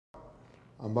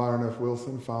I'm Byron F.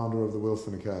 Wilson, founder of the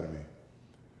Wilson Academy.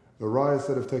 The riots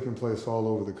that have taken place all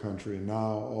over the country and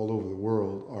now all over the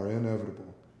world are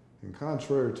inevitable, and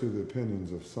contrary to the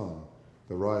opinions of some,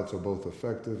 the riots are both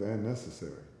effective and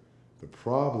necessary. The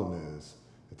problem is,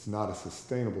 it's not a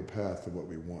sustainable path to what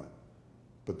we want.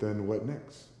 But then what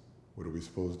next? What are we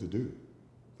supposed to do?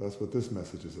 That's what this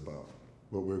message is about,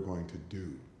 what we're going to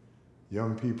do.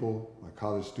 Young people, my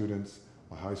college students,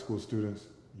 my high school students,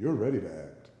 you're ready to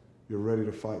act. You're ready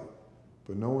to fight,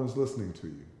 but no one's listening to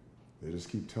you. They just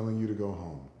keep telling you to go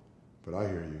home. But I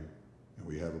hear you, and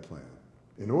we have a plan.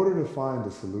 In order to find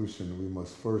a solution, we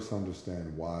must first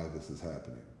understand why this is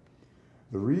happening.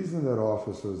 The reason that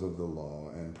officers of the law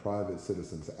and private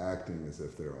citizens acting as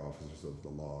if they're officers of the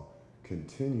law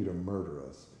continue to murder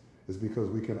us is because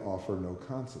we can offer no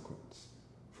consequence.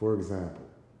 For example,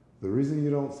 the reason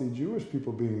you don't see Jewish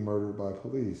people being murdered by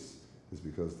police is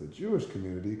because the Jewish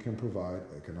community can provide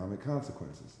economic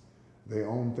consequences. They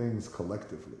own things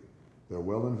collectively. They're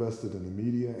well invested in the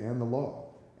media and the law,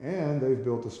 and they've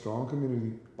built a strong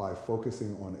community by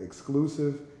focusing on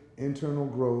exclusive internal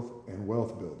growth and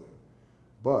wealth building.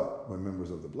 But when members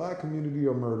of the black community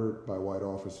are murdered by white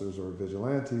officers or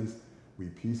vigilantes, we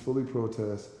peacefully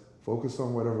protest, focus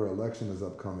on whatever election is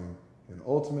upcoming, and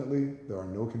ultimately, there are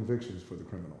no convictions for the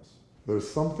criminals.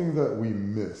 There's something that we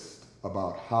missed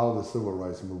about how the civil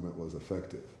rights movement was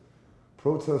effective.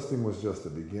 Protesting was just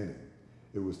the beginning.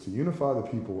 It was to unify the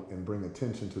people and bring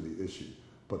attention to the issue.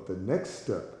 But the next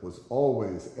step was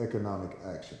always economic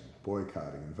action,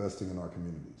 boycotting, investing in our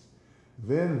communities.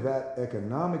 Then that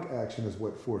economic action is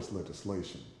what forced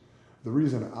legislation. The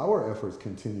reason our efforts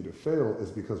continue to fail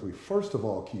is because we first of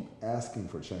all keep asking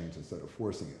for change instead of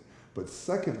forcing it. But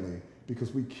secondly,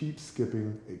 because we keep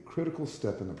skipping a critical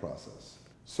step in the process.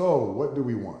 So what do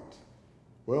we want?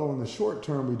 Well, in the short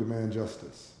term, we demand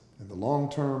justice. In the long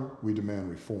term, we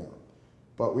demand reform.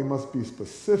 But we must be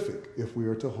specific if we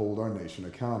are to hold our nation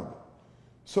accountable.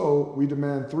 So we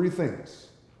demand three things.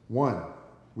 One,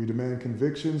 we demand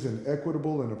convictions and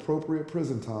equitable and appropriate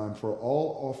prison time for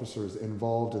all officers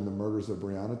involved in the murders of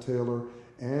Breonna Taylor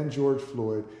and George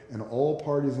Floyd and all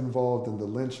parties involved in the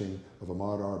lynching of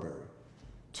Ahmaud Arbery.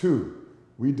 Two,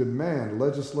 we demand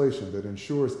legislation that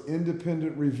ensures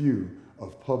independent review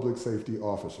of public safety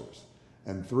officers.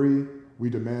 And three,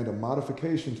 we demand a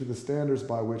modification to the standards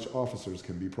by which officers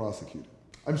can be prosecuted.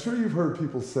 I'm sure you've heard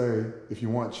people say, if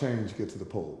you want change, get to the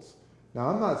polls. Now,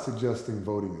 I'm not suggesting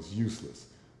voting is useless,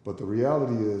 but the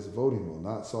reality is voting will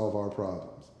not solve our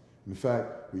problems. In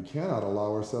fact, we cannot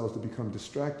allow ourselves to become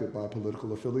distracted by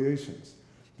political affiliations.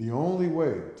 The only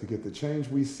way to get the change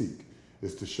we seek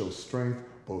is to show strength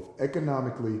both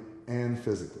economically and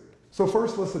physically. So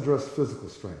first, let's address physical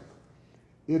strength.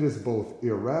 It is both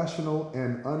irrational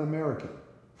and un-American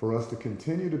for us to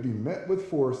continue to be met with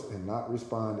force and not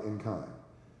respond in kind.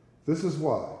 This is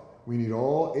why we need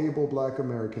all able black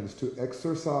Americans to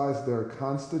exercise their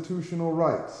constitutional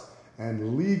rights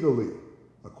and legally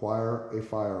acquire a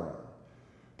firearm.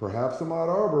 Perhaps Ahmaud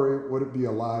Arbery would be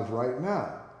alive right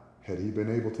now had he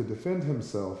been able to defend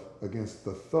himself against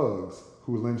the thugs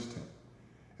who lynched him.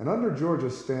 And under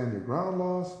Georgia's Stand Your Ground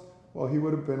laws, well, he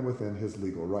would have been within his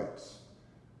legal rights.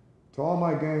 To all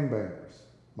my gangbangers,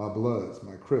 my Bloods,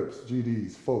 my Crips,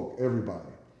 GDs, folk, everybody,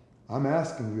 I'm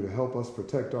asking you to help us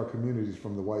protect our communities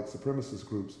from the white supremacist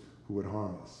groups who would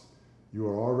harm us. You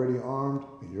are already armed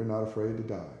and you're not afraid to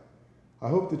die. I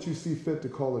hope that you see fit to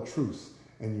call a truce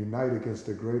and unite against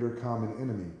a greater common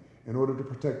enemy in order to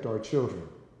protect our children,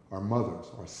 our mothers,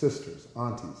 our sisters,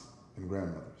 aunties, and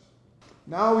grandmothers.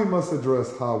 Now we must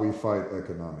address how we fight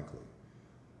economically.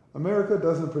 America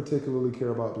doesn't particularly care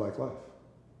about black life.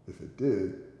 If it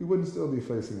did, we wouldn't still be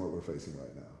facing what we're facing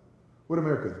right now. What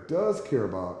America does care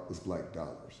about is black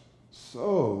dollars.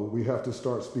 So we have to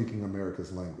start speaking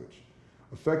America's language.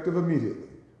 Effective immediately,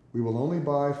 we will only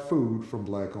buy food from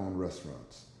black-owned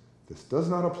restaurants. This does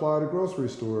not apply to grocery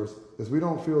stores, as we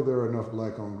don't feel there are enough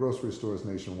black-owned grocery stores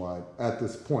nationwide at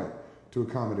this point to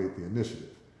accommodate the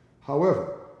initiative.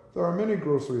 However, there are many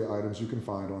grocery items you can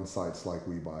find on sites like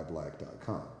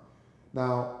WeBuyBlack.com.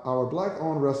 Now, our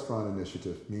Black-Owned Restaurant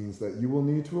Initiative means that you will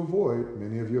need to avoid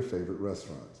many of your favorite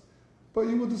restaurants, but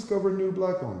you will discover new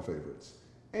Black-owned favorites.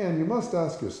 And you must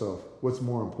ask yourself, what's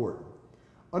more important?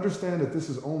 Understand that this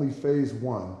is only phase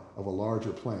 1 of a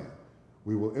larger plan.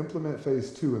 We will implement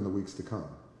phase 2 in the weeks to come.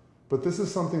 But this is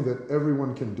something that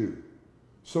everyone can do.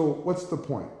 So what's the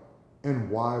point? And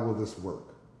why will this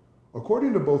work?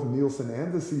 According to both Nielsen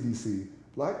and the CDC,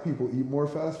 black people eat more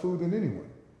fast food than anyone.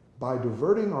 By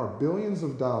diverting our billions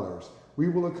of dollars, we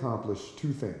will accomplish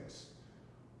 2 things.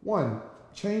 1,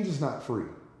 change is not free.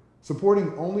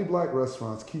 Supporting only Black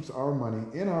restaurants keeps our money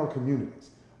in our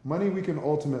communities, money we can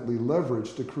ultimately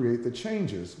leverage to create the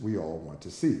changes we all want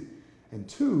to see. And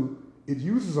two, it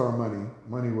uses our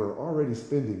money we're already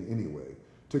spending anyway,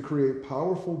 to create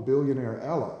powerful billionaire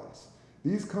allies.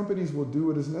 These companies will do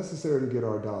what is necessary to get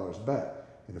our dollars back.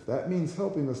 And if that means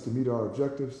helping us to meet our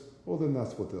objectives, well, then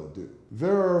that's what they'll do.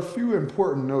 There are a few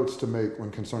important notes to make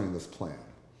when concerning this plan.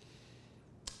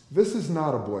 This is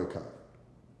not a boycott.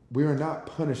 We are not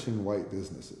punishing white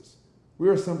businesses. We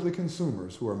are simply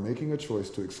consumers who are making a choice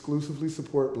to exclusively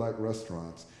support Black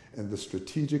restaurants in the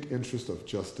strategic interest of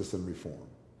justice and reform.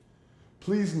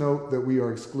 Please note that we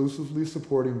are exclusively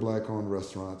supporting Black-owned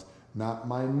restaurants, not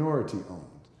minority-owned.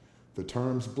 The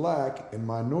terms Black and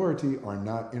minority are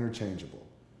not interchangeable.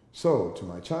 So, to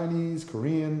my Chinese,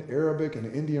 Korean, Arabic,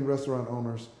 and Indian restaurant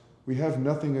owners, we have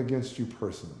nothing against you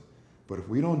personally. But if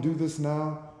we don't do this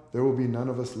now, there will be none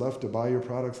of us left to buy your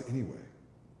products anyway.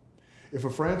 If a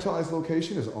franchise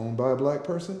location is owned by a Black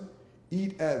person,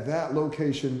 eat at that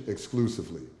location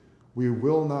exclusively. We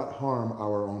will not harm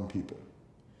our own people.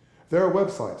 There are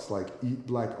websites like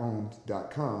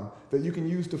eatblackowned.com that you can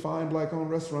use to find Black-owned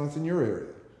restaurants in your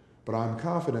area. But I'm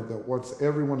confident that once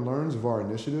everyone learns of our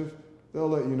initiative, they'll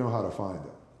let you know how to find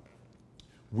them.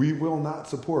 We will not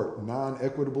support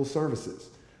non-equitable services.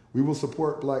 We will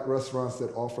support Black restaurants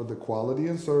that offer the quality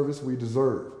and service we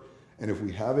deserve. And if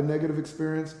we have a negative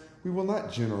experience, we will not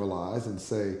generalize and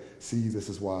say, see, this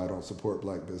is why I don't support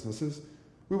Black businesses.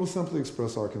 We will simply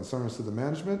express our concerns to the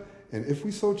management, and if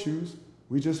we so choose,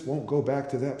 we just won't go back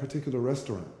to that particular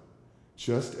restaurant,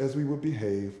 just as we would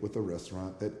behave with a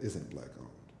restaurant that isn't Black-owned.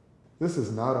 This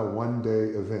is not a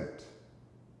one-day event.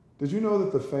 Did you know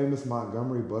that the famous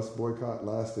Montgomery bus boycott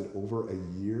lasted over a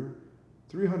year?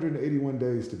 381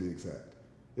 days to be exact.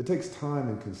 It takes time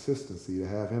and consistency to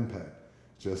have impact,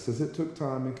 just as it took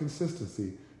time and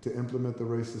consistency to implement the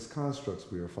racist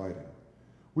constructs we are fighting.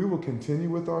 We will continue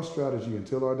with our strategy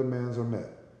until our demands are met.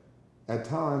 At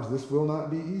times, this will not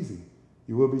be easy.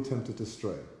 You will be tempted to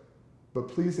stray. But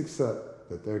please accept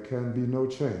that there can be no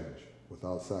change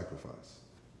without sacrifice.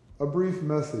 A brief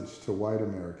message to white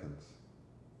Americans.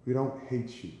 We don't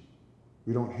hate you.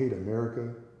 We don't hate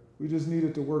America. We just need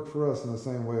it to work for us in the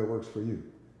same way it works for you.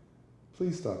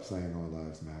 Please stop saying all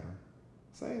lives matter.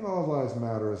 Saying all lives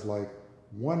matter is like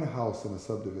one house in a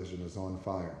subdivision is on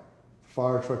fire. The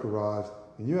fire truck arrives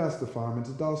and you ask the fireman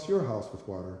to douse your house with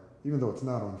water, even though it's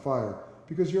not on fire,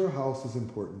 because your house is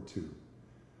important too.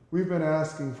 We've been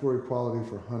asking for equality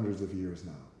for hundreds of years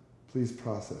now. Please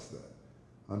process that.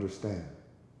 Understand,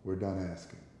 we're done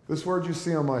asking. This word you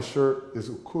see on my shirt is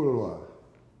ukurua.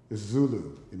 It's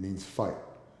Zulu. It means fight.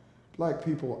 Black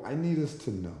people, I need us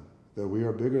to know that we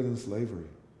are bigger than slavery.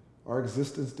 Our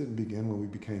existence didn't begin when we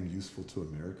became useful to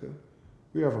America.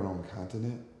 We have our own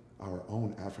continent, our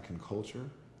own African culture,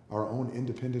 our own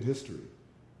independent history.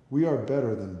 We are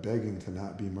better than begging to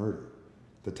not be murdered.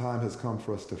 The time has come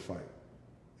for us to fight,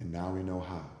 and now we know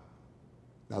how.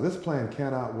 Now, this plan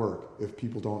cannot work if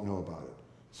people don't know about it.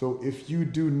 So if you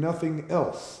do nothing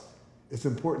else, it's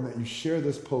important that you share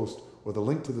this post or the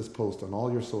link to this post on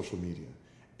all your social media.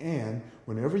 And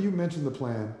whenever you mention the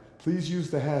plan, please use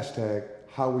the hashtag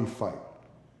 #HowWeFight.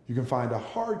 You can find a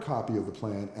hard copy of the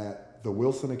plan at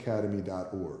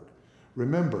thewilsonacademy.org.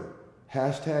 Remember,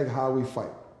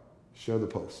 #HowWeFight. Share the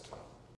post.